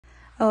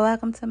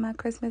Welcome to my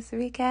Christmas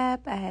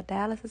recap. I had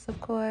dialysis,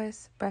 of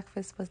course.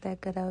 Breakfast was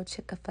that good old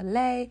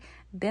Chick-fil-A.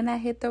 Then I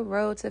hit the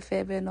road to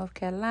Fayetteville, North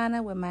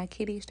Carolina with my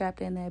kitty strapped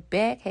in that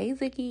back. Hey,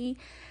 Ziggy.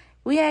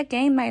 We had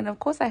game night, and of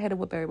course I had to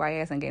whip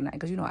everybody's ass on game night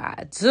because you know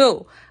I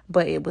do.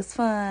 But it was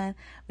fun.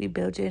 We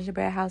built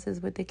gingerbread houses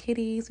with the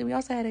kitties, and we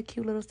also had a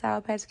cute little Sour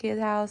Patch Kids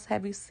house.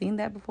 Have you seen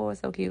that before? It's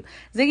so cute.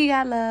 Ziggy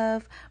got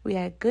love. We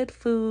had good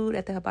food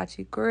at the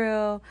Hibachi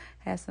Grill.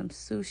 Had some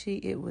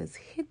sushi. It was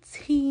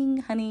hitting,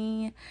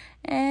 honey.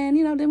 And,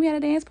 then we had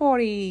a dance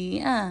party.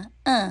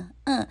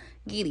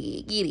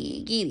 Giddy,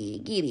 giddy, giddy,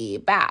 giddy,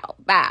 bow,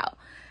 bow.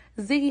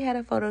 Ziggy had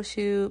a photo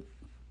shoot.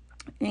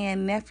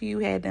 And nephew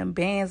had them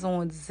bands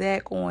on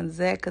Zach,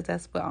 because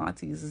that's what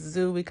aunties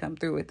do. We come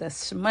through with the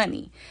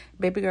shmoney.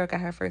 Baby girl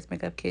got her first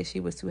makeup kit. She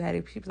was too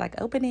happy. She was like,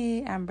 open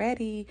it. I'm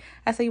ready.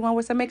 I said, you want to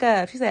wear some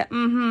makeup? She said,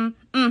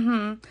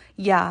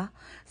 yeah.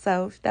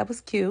 So that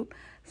was cute.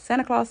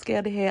 Santa Claus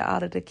scared the hell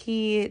out of the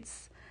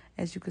kids.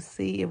 As you could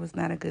see, it was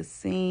not a good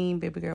scene. Baby girl